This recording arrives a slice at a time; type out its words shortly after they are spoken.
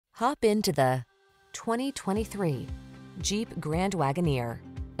Hop into the 2023 Jeep Grand Wagoneer.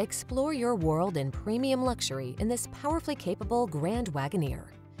 Explore your world in premium luxury in this powerfully capable Grand Wagoneer.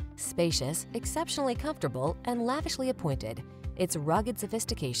 Spacious, exceptionally comfortable, and lavishly appointed, its rugged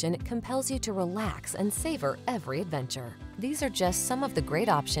sophistication compels you to relax and savor every adventure. These are just some of the great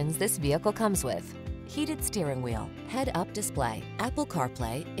options this vehicle comes with: heated steering wheel, head-up display, Apple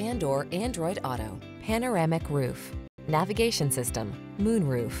CarPlay and/or Android Auto, panoramic roof, navigation system,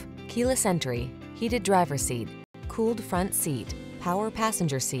 moonroof, keyless entry, heated driver's seat, cooled front seat, power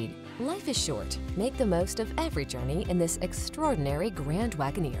passenger seat. Life is short. Make the most of every journey in this extraordinary Grand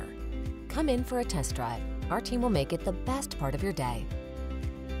Wagoneer. Come in for a test drive. Our team will make it the best part of your day.